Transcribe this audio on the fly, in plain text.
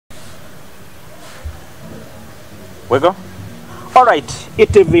We go. All right,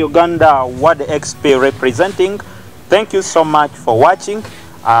 ETV Uganda World XP representing. Thank you so much for watching.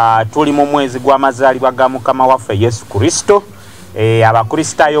 Tuli mu mwezi gwa mazaalibwa ga Mukama waffe Yesu Kristo.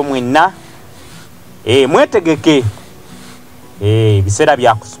 Abakristaayo mwenna mwetegeke biseera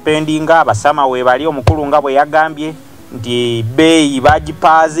bya kuspendinga abasama we bali omukulu nga bwe yagambye nti beeyi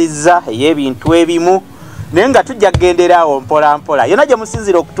bagipaazizza ey'ebintu ebimu naye nga tujja kugenderawo mpola mpola. Yonna gye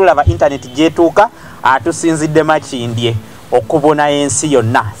musinzira okutulaba internet gyetuuka atusinzidde makindye okubona ensi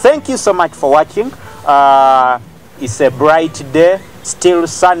yonna. Thank you so much for watching. It's a bright day, still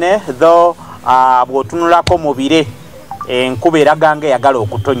sunny, though bw'otunulako mu bire enkuba eraga nga eyagala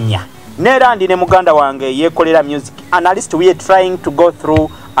okutonnya. Neera ndi ne muganda wange yeekolera music analyst. We are trying to go through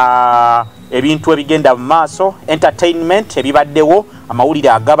ebintu ebigenda mu maaso, entertainment ebibaddewo, amawulire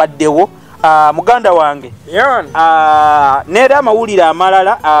agabaddewo. Muganda wange neera amawulire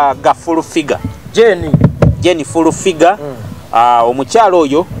amalala ga full figure. Jenny full figure. Omukyalo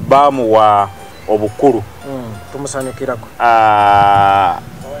oyo bamuwa obukulu. Tumusanyukirako.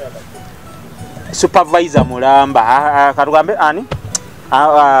 Supervisor mulamba katugambe ani?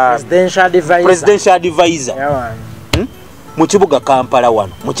 Presidential advisor. Mu kibuga Kampala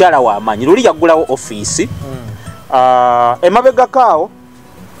wano mukyala w'amaanyi luli yaggulawo office. Emabega kaawo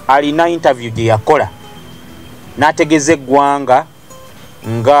alina interview gye yakola n'ategeeza eggwanga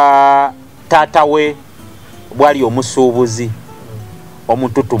nga taata we bwali omusuubuzi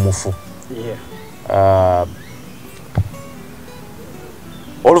omututumufu.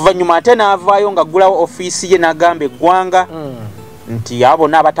 Oluvannyuma ate n'avaayo nga aggulawo office ye n'agamba eggwanga nti abo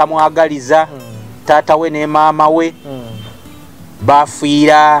n'abatamwagaliza taata we ne maama we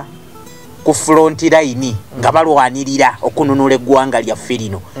bafiira ku front line nga balwanirira okununula eggwanga lyaffe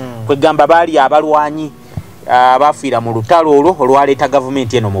lino. Kwegamba baali abalwanyi bafiira mu lutalo olwo olwaleeta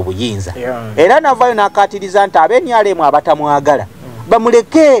gavumenti eno mu buyinza. Era n'avaayo n'akaatiriza nti ab'enyalemu abatamwagala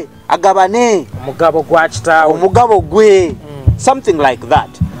bamuleke agabane omugabo gwa kitaawe, omugabo gwe, something like that.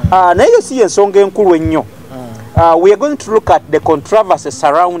 Naye si ensonga enkulu ennyo. We are going to look at the controversy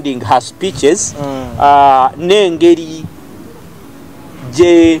surrounding her speeches, n'engeri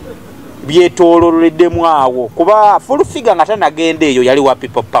gye byetoololeddemu awo kuba full figure nga tanagenda eyo yali wa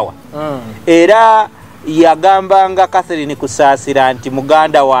people power. Era yagambanga Catherine Kusaasira nti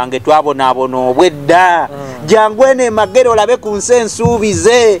muganda wange twabonaabona obwedda jangu ene magere olabe ku nsi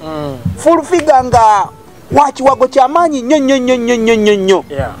ensuubize. Full figure nga wakiwago kyamaanyi nnyo.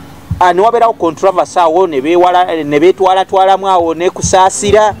 Ne wabeerawo controversy awo ne beetwalatwalamu awo ne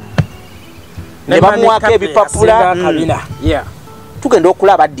Kusaasira ne bamuwaako ebipapula. Tugenda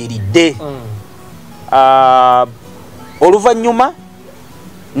okulaba addiridde. Oluvannyuma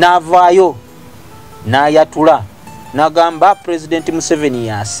n'avaayo n'ayatula n'agamba President Museveni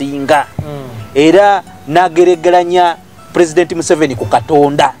yasinga. Era n'ageregeranya President Museveni ku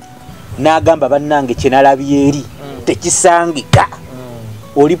Katonda n'agamba bannange kye nalabye eri tekisangika.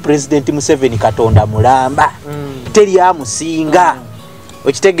 Oli President Museveni Katonda mulamba teri amusinga.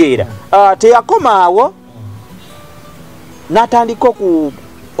 Okitegeera. Teyakoma awo n'atandika oku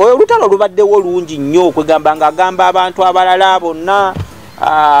olutalo lubaddewo lungi nnyo okwegamba nga agamba abantu abalala bonna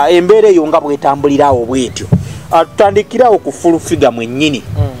embeera eyo nga bwetambulirawo bwetyo. Tutandikirawo ku full figure mwennyini.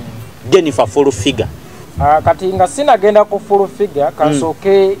 Jennifer full figure. Kati nga sinagenda ku full figure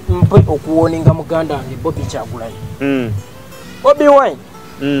kansooke mpe okuwoninga muganda wange Bobi Kyagulanyi. Bobi Wine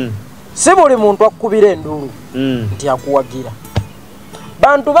si buli muntu akukubira enduulu nti akuwagira.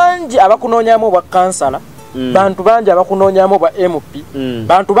 Bantu bangi abakunoonyamu obwa kansala, bantu bangi abakunoonyamu obwa MP,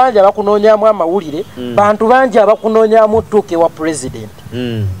 bantu bangi abakunoonyamu amawulire, bantu bangi abakunoonyamu tuuke wa president.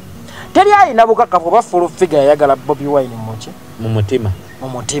 Teri alina bukakafu oba full figure yayagala Bobi Wine mu mutima.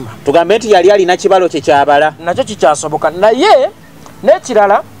 Tugambe nti yali alina kibalo kye kyabala. Nakyo kikyasoboka. Naye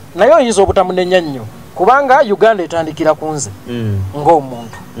n'ekirala naye oyinza obutamunenya nnyo kubanga Uganda etandikira ku nze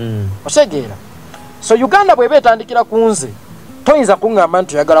ng'omuntu. Osegeera. So Uganda bw'eba etandikira ku nze toyinza kuŋŋamba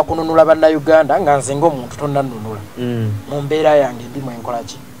nti oyagala kununula bannayuganda nga nze ng'omuntu tonnanunula. Mu mbeera yange ndimu enkola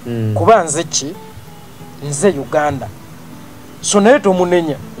ki? Kuba nze ki? Nze Uganda. So naye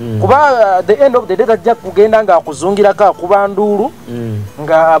tomunenya. Kuba the end of the day tajja kugenda ng'akuzungirako akuba nduulu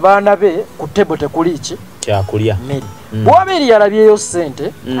nga abaana be ku tebo tekuli ki? Kyakulya. Mmere. Bw'abeeri yalabyeyo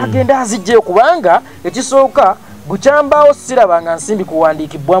ssente agenda aziggyeyo kubanga ekisooka gukyambaawo sirabanga nsimbi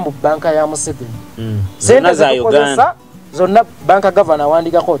kuwandiikibwa mu banka ya Museveni. Ssente zetukozesa zonna banka gavana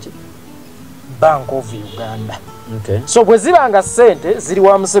awandiikako ki? Bank of Uganda. So bwe zibanga ssente ziri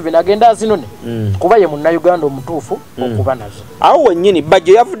wa Museveni agenda azinone kuba ye munnayuganda omutuufu okuba nazo. Awo wennyini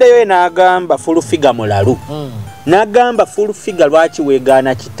Bajjo yavuddeyo n'agamba full figure mulalu Nagamba full figure Lwaki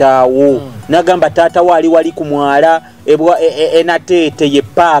wegaana kitaawo. Nagamba taata wali wali ku mwala enatete ye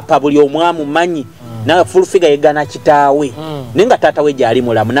papa buli omwamu manyi. Na full figure yegaana kitaawe. Nenga taata we gyali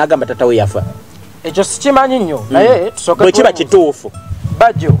mulamu nagamba taata we yafa. Ekyo sikimanyi nnyo naye tusoka bwe kiba kituufu.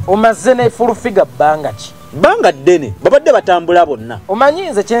 Bajjo omaze ne full figure banga ki? Banga ddene babadde batambula bonna. Omanyi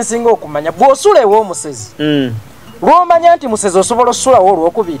nze kyensinga okumanya bw'osula ew'omusezi. Lw'omanya nti musezi osobola osulawo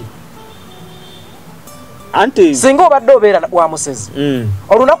olwokubiri. Anti singa obadde obeera wa musezi.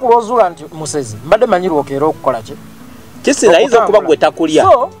 Olunaku lw'ozuula nti musezi mbadde manyi lwokeera okukola ki? Kisirayinza okuba gwe takulya.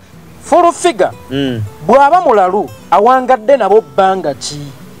 So full figure bw'aba mulalu awangadde nabo bbanga ki?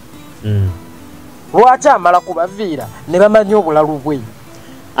 Lwaki amala kubaviira ne bamanya obulalu bwe?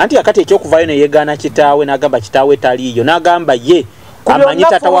 Anti akati ekyokuvaayo ne yegaana kitaawe n'agamba kitaawe taliiyo n'agamba ye amanyi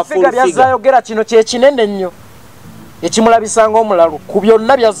taata wa full figure. Byazaayogera kino kye kinene nnyo ekimulabisanga omulalu ku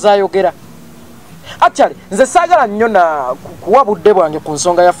byonna byazaayogera. Actually nze saagala nnyo na kuwa budde bwange ku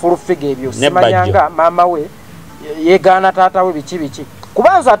nsonga ya full figure ebyo. Simanyanga maama we yegaana taata we biki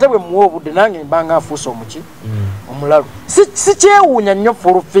kubanza ate bwe muwa obudde nange mbanga afuusa omuki omulalu. Si kyewuunya nnyo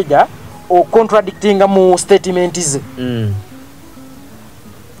full figure o contradictinga mu statement ze.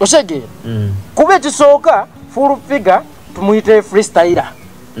 Oshege kuba ekisooka full figure tumuyite freestyler.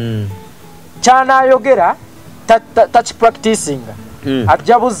 Kyana ayogera touch practicing.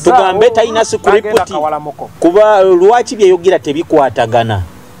 Ajabuza tugambe talina script kuba Lwaki byeyogera tebikwatagana.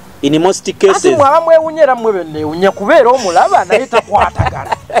 In most cases ati mwamwewunyera mwe bennewunya kubeera omulaba naye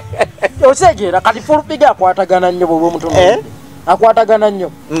takwatagana. Oshegera kati full figure akwatagana nnyo bw'oba omutundu. Akwatagana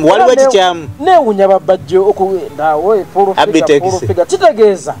nnyo. Waliwo ekikyamu. Neewunya babajjo okugenda we full figure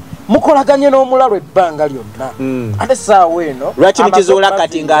kitegeeza mukolaganye n'omulalu ebbanga lyonna. Ate saawa eno Lwaki mukizuula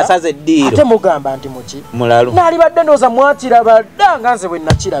kati ng'asaze eddiiro. Ate mugamba nti muki mulalu naalibadde ndowooza mwakiraba dda nga nze bwe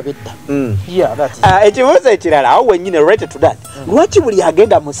nakiraba edda. Ekibuuzo ekirala awo wennyini related to that. Lwaki buli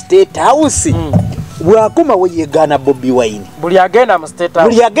agenda mu state house bw'akomawo yegaana Bobi Wine? Buli agenda mu state house.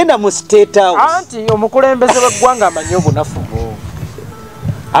 Buli agenda mu state house. Anti omukulembeze w'eggwanga amanyi obunafu bwo.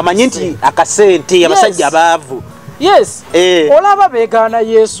 Amanyi nti akasente abasajja baavu. Yes. Olaba beegaana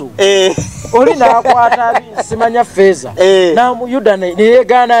Yesu. Oli n'akwata simanya Feza. Na mu Yuda ne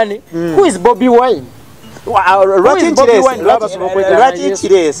yeegaana ni. Who is Bobi Wine? Lwaki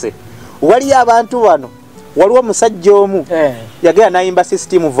kirese? Wali abantu bano. Waliwo omusajja omu yagenda n'ayimba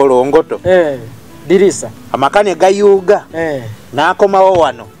system volongoto. Dirisa. Amakane gayuuga. N'akomawo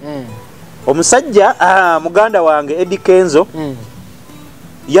wano. Omusajja muganda wange EDDYKENZO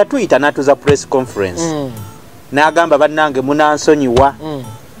yatuyita n'atuza press conference. N'agamba bannange munansonyiwa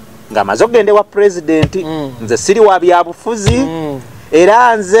ng'amaze okugenda ewa president nze siri wa byabufuzi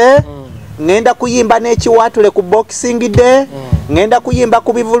era nze ngenda kuyimba n'ekiwaatule ku boxing day ngenda kuyimba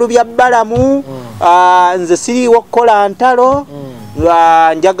ku bivulu bya Balamu nze siriwo okukola ntalo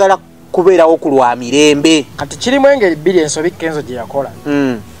njagala kubeerawo ku lwa mirembe. Kati kirimu engeri bbiri ensobi Kenzo gye yakola.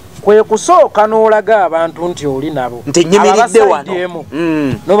 Kwe kusooka n'olaga abantu nti oli nabo nti nyimiridde wano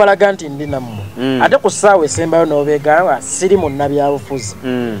n'obalaga nti ndi nammwe ate ku ssaawa esembayo n'obeegamba siri munna byabufuzi.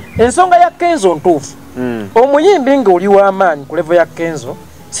 Ensonga ya Kenzo ntuufu. Omuyimbi ng'oli w'amaanyi ku levo ya Kenzo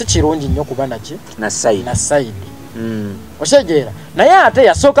si kirungi nnyo kuba naki na sayidi. Oshegeera naye ate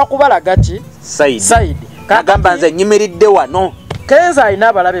yasooka kubalaga ki sayidi. Agamba nze nyimiridde wano. Kenzo alina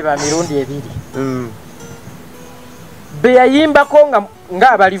abalabe ba mirundi ebiri. Be yayimbako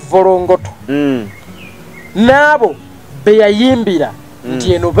ng'abali volongoto. N'abo be yayimbira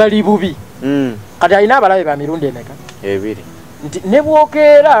nti eno bali bubi. Kati alina abalabe ba mirundi emeka? Ebiri. Nti ne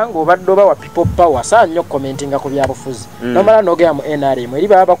bwokeera ng'obadde oba wa people power saa nnyo commentinga ku byabufuzi. Nomala n'ogera mu NRM eri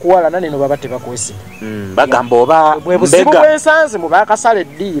baba bakuwalana neno baba tebakwesiga. Bagamba oba bwe busibu bw'ensanzi mu baakasala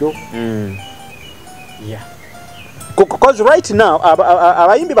eddiiro. Yeah. Because right now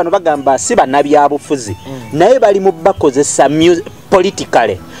abayimbi bano bagamba si bannabyabufuzi naye bali mu bakozesa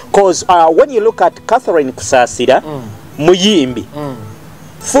politically. Because when you look at Catherine Kusasira muyimbi,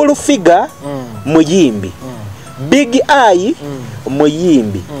 full figure muyimbi, big eye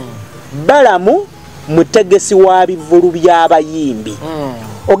muyimbi, Balamu mutegesi wa bivulu by'abayimbi.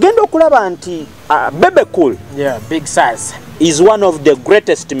 Ogenda okulaba nti Bebe Cool, big size, is one of the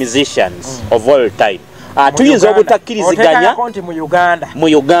greatest musicians of all time. Tuyinza obutakkiriziganya mu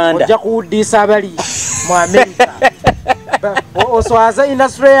Uganda ojja kuwuddisa abali mu America. Oswaza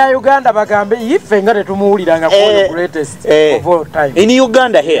industry ya Uganda bagambe ife nga tetumuwuliranga ku the greatest of all time in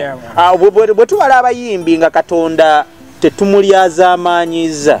Uganda here. Bwe tubala abayimbi nga Katonda tetumulyaza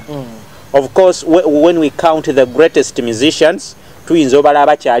amanyiza. Of course when we count the greatest musicians tuyinza obala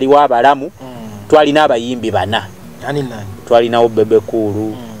abakyaliwo abalamu twalina abayimbi bana. Twalinawo Bebe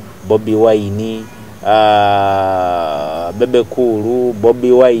Cool, Bobi Wine, Bebe Cool,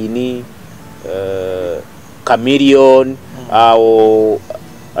 Bobi Wine, Chameleon,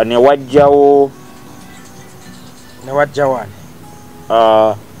 Newajjawo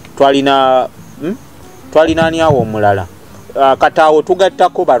twalina ani awo omulala kataawo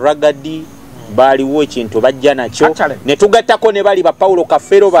tugattako baragadi baaliwo ekintu bajja nakyo ne tugattako ne bali ba Paulo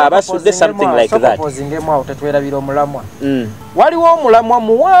Kafero babasudde something like that. Tetwerabira omulamwa waliwo omulamwa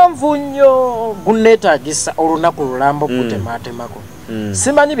muwanvu nnyo guneetaagisa olunaku lulambo kutemaatemako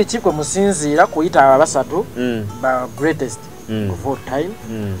simanyi bikikwe musinziira kuyita abasatu ba greatest of all time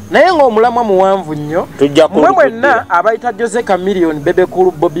naye ng'omulamwa muwanvu nnyo mwe mwenna abayita Jose Chameleon, Bebe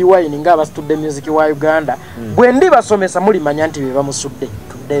Cool, Bobi Wine ng'abasitudde music wa Uganda bwe ndibasomesa mulimanya nti be bamusudde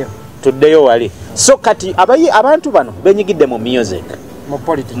tuddeyo wali so kati abantu bano benyigidde mu music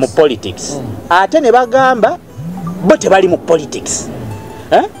mu politics ate ne bagamba bo tebali mu politics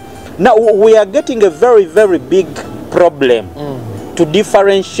now we are getting a very very big problem to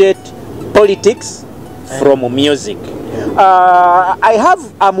differentiate politics from music.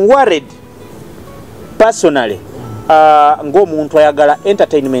 I'm worried personally ng'omuntu ayagala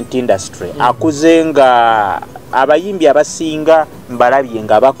entertainment industry akuze nga abayimbi abasinga mbalabye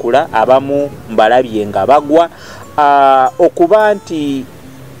nga bakula abamu mbalabye nga bagwa okuba nti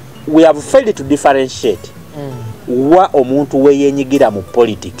we have failed to differentiate wa omuntu weyenyigira mu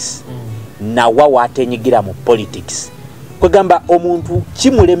politics na wa watenyigira mu politics kwegamba omuntu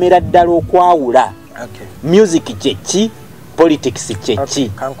kimulemera ddala okwawula music kyeki politics kyeki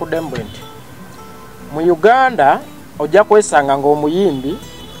kankudembe nti mu Uganda ojja kwesanga ng'omuyimbi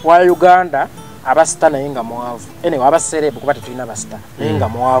wa Uganda abasita naye nga mwavu anyway abaserebu kuba tetulina basita naye nga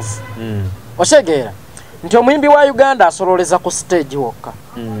mwavu osegeera nti omuyimbi wa Uganda asololeza ku stage wokka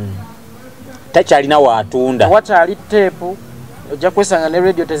takyalina watunda wakyali teepu ojja kwesanga ne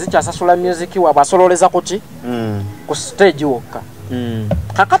radio tezikyasasula music waabwe asololeza ku ki ku stage wokka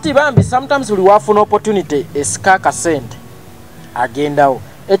kakati bambi sometimes uli wafuna opportunity esikaka sente agendawo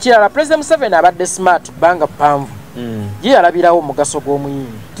ekirala President Museveni abadde smart banga panvu ye alabirawo omugaso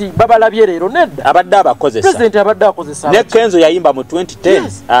gw'omuyimbi ti babalabye leero nedda abadde abakozesa President abadde akozesa ne Kenzo yayimba mu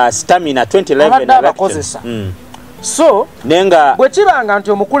 2010 Stamina 2011 abadde abakozesa so nenga bwe kibanga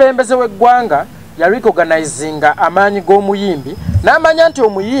nti omukulembeze w'eggwanga yarecognizinga amaanyi g'omuyimbi n'amanya nti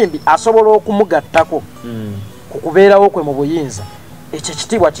omuyimbi asobola okumugattako ku kubeerawo kwe mu buyinza ekyo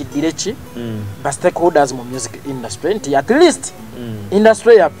ekitiibwa kiddire ki ba stakeholders mu music industry nti at least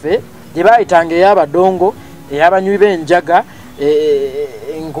industry yaffe gye baayitanga ey'abadongo ey'abanywi b'enjaga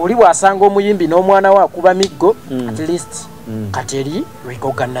ng'oli bw'asanga omuyimbi n'omwana we akuba miggo at least kati eri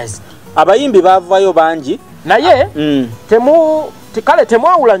recognized abayimbi baavayo bangi naye kale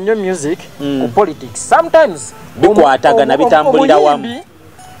temwawula nnyo music ku politics sometimes bikwatagana bitambulira wamu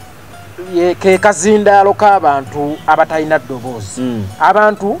ke kazindaalo k'abantu abatalina ddoboozi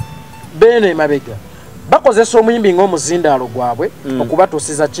abantu beeno emabega bakozesa omuyimbi ng'omuzindaalo gwabwe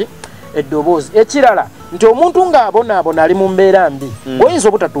okubatuusiza ki eddoboozi ekirala nti omuntu ng'abonaabona ali mu mbeera mbi oyinza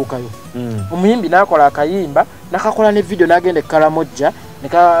obutatuukayo omuyimbi n'akola akayimba n'akakola ne video n'agenda ekkalamojja ne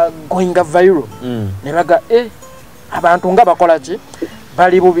kagoyinga viral ne baga abantu nga bakola ki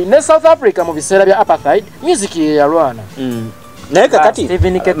bali bubi ne South Africa mu biseera bya apartheid music ye yalwana naye kakati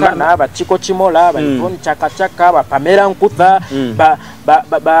Steven Kekana abachiko Chimola abavoni chakachaka abapamera nkutha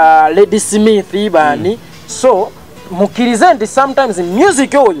ba Lady Smith bani so mukirize nti sometimes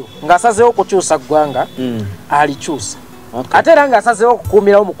music oyo ngasazeho okukyusa ggwanga alikyusa ate era ngasazeho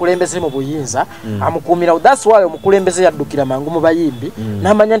okukuumirawo omukulembeze mu buyinza amukuumirawo that's why omukulembeze yaddukira mangu mu bayimbi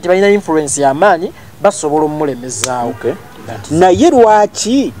n'amanya nti balina influence y'amaanyi basobola omulemezaawo naye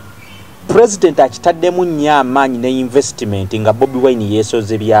lwaki President akitaddemu nnyo amaanyi ne investment nga Bobi Wine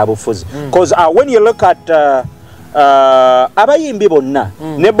yeesoze byabufuzi because when you look at abayimbi bonna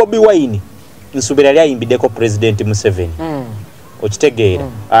ne Bobi Wine nsubira lyayimbiddeko President Museveni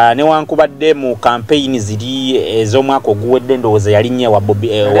okitegeera newankubadde mu campaign ziri ez'omwaka oguwedde ndowooza yali nnyo wa Bobi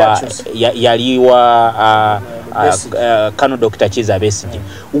yali wa Kano Dr. Kiza Besigye.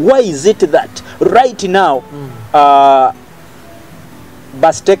 Why is it that right now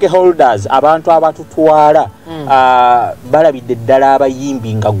ba stakeholders abantu abatutwala balabidde ddala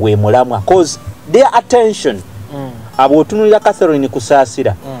abayimbi nga gwe mulamwa cause their attention abotunulira Catherine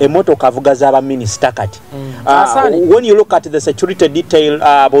Kusaasira emotoka avuga z'aba minister kati when you look at the security detail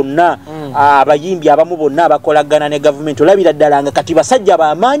bonna abayimbi abamu bonna abakolagana ne government olabira ddala nga kati basajja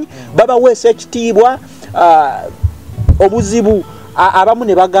b'amaanyi babaweesa ekitiibwa obuzibu abamu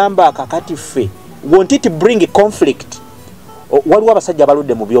ne bagamba kakati ffe want it bring conflict waliwo abasajja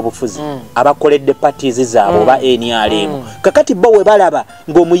abaludde mu byobufuzi abakoledde parties zaabwe oba NRM kakati bo we balaba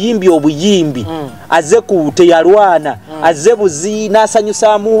ng'omuyimbi obuyimbi azze ku teyalwana azze buzi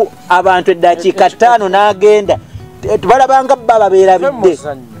n'asanyusaamu abantu eddakiika 5 n'agenda tubalabanga baba beerabidde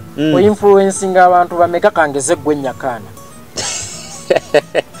influencinga abantu bameka kangeze gwe Nyakana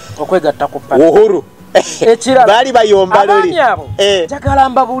okwegatta ku party Uhuru bali bayomba loli njagala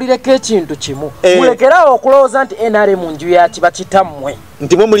mbabuulireko ekintu kimu mulekerawo okulowooza nti NRM nju yakiba kitammwe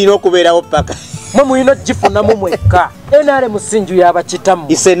nti mwe mulina okubeerawo paka mwe mulina gifunamu mwekka NRM si nju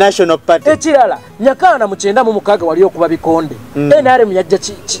yabakitammwe is a national party ekirala Nyakana mu 96 wali okuba bikonde NRM yajja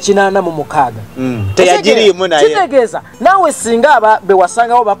 86 teyagiriimu naye kitegeeza naawe singa aba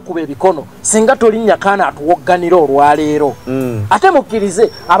bewasangawo bakkuba ebikono singa toli Nyakana atuwogganira olwaleero ate mukkirize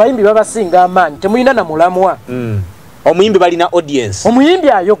abayimbi babasinga amaanyi temulina na mulamwa omuyimbi balina audience omuyimbi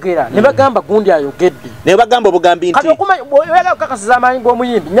ayogera ne bagamba gundi ayogedde ne bagamba obugambi nti kati okumanya kakasiza amaanyi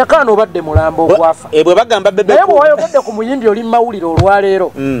g'omuyimbi Nyakana obadde mulambo ogwafa bwe bagamba bebe naye bw'oyogedde ku muyimbi oli mawulire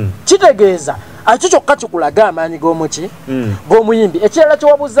olwaleero kitegeeza akyo kyokka kikulaga amaanyi g'omuki g'omuyimbi ekirala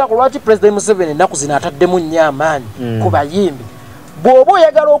kyewabuuzaako lwaki President Museveni ennaku zino ataddemu nnyo amaanyi ku bayimbi bw'oba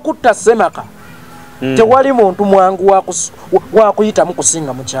oyagala okutta Semaka tewali muntu mwangu wakuyitamu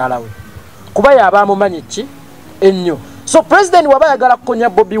kusinga mukyala we kuba yaba amumanyi ki ennyo so President waba ayagala kukonya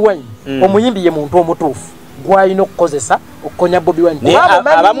Bobi Wine omuyimbi ye muntu omutuufu gw'alina okukozesa okukonya Bobi Wine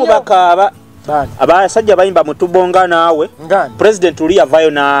abamu bakaaba abasajja bayimba mutubonga naawe President uli yavayo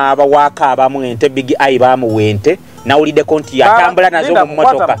n'abawaaka abamu ente Big Eye bamuwente nawuliddeko nti yatambula nazo mu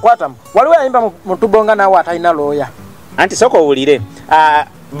mmotoka waliwo yayimba mutubonga naawe atalina looya anti soko owulire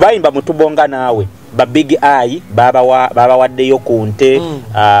bayimba mutubonga naawe ba Big Eye babawaddeyo ku nte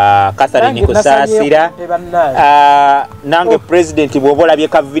Catherine Kusaasira nange President bw'oba olabye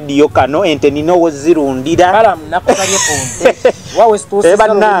ka video kano ente nino wozirundira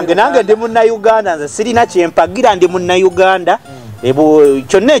nange ndi Munnayuganda nze sirina kyempagira ndi Munnayuganda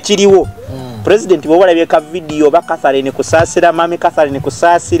kyonna ekiriwo President bw'oba olabye ka video ba Catherine Kusaasira mami Catherine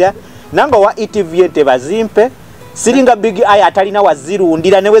Kusaasira nange wa ETV ente bazimpe siringa Big Eye atalina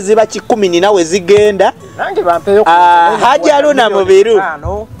wazirundira newe ziba 10 nawe zigenda nange bampeyo haja luna mubiru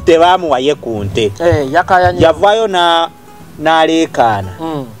tebamuwaye ku nte yavayo n'aleekaana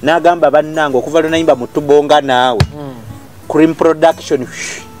n'agamba bannange okuva lunayimba mutubonga naawe Cream Production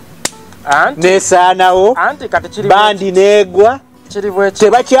nesaanawo bandi neegwa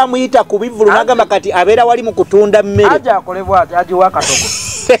tebakyamuyita ku bivulu n'agamba kati abeera wali mu kutunda mmere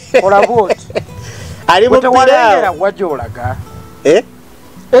ali mu birawo wajolaga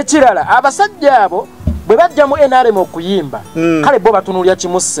ekirala abasajja abo bwe bajja mu NRM okuyimba kale bo batunulya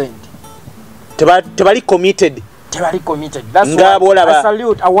kimu ssente tebali committed I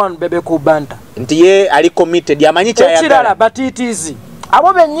salute Awan Bebe Kubanta nti ye ali committed yamanyi kyayagala ekirala batitizi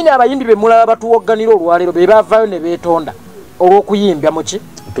abo bennyini abayimbi be mulaba batuwogganira olwaleero be bavaayo ne beetonda olw'okuyimbya muki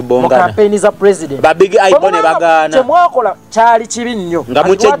mu kampeyini za President ba Big Eye bone bagaana kyemwakola kyali kibi nnyo nga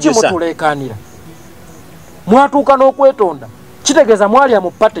mukyejjusa mutuleekaanira mwatuuka n'okwetonda kitegeeza mwalya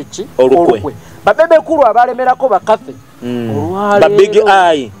mu pate ki olukwe babebekulu abalemerako bakafe ba Big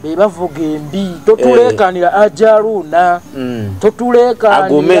Eye be bavuga embi totuleekaanira ajaluuna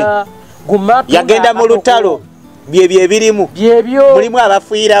totuleekaanira yagenda mu lutalo byebyo ebirimu mulimu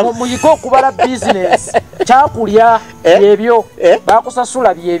abafiiramu muyike okubala bizinesi kyakulya byebyo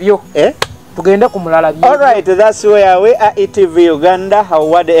bakusasula byebyo tugende ku mulala all right that's where we are ETV Uganda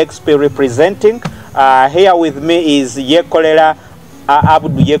Howard XP representing here with me is Yekolera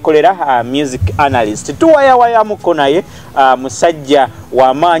Abdu Yekolera music analyst tuwaya muko naye musajja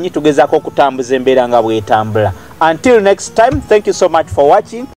w'amaanyi tugezaako okutambuza embeera nga bw'etambula until next time thank you so much for watching.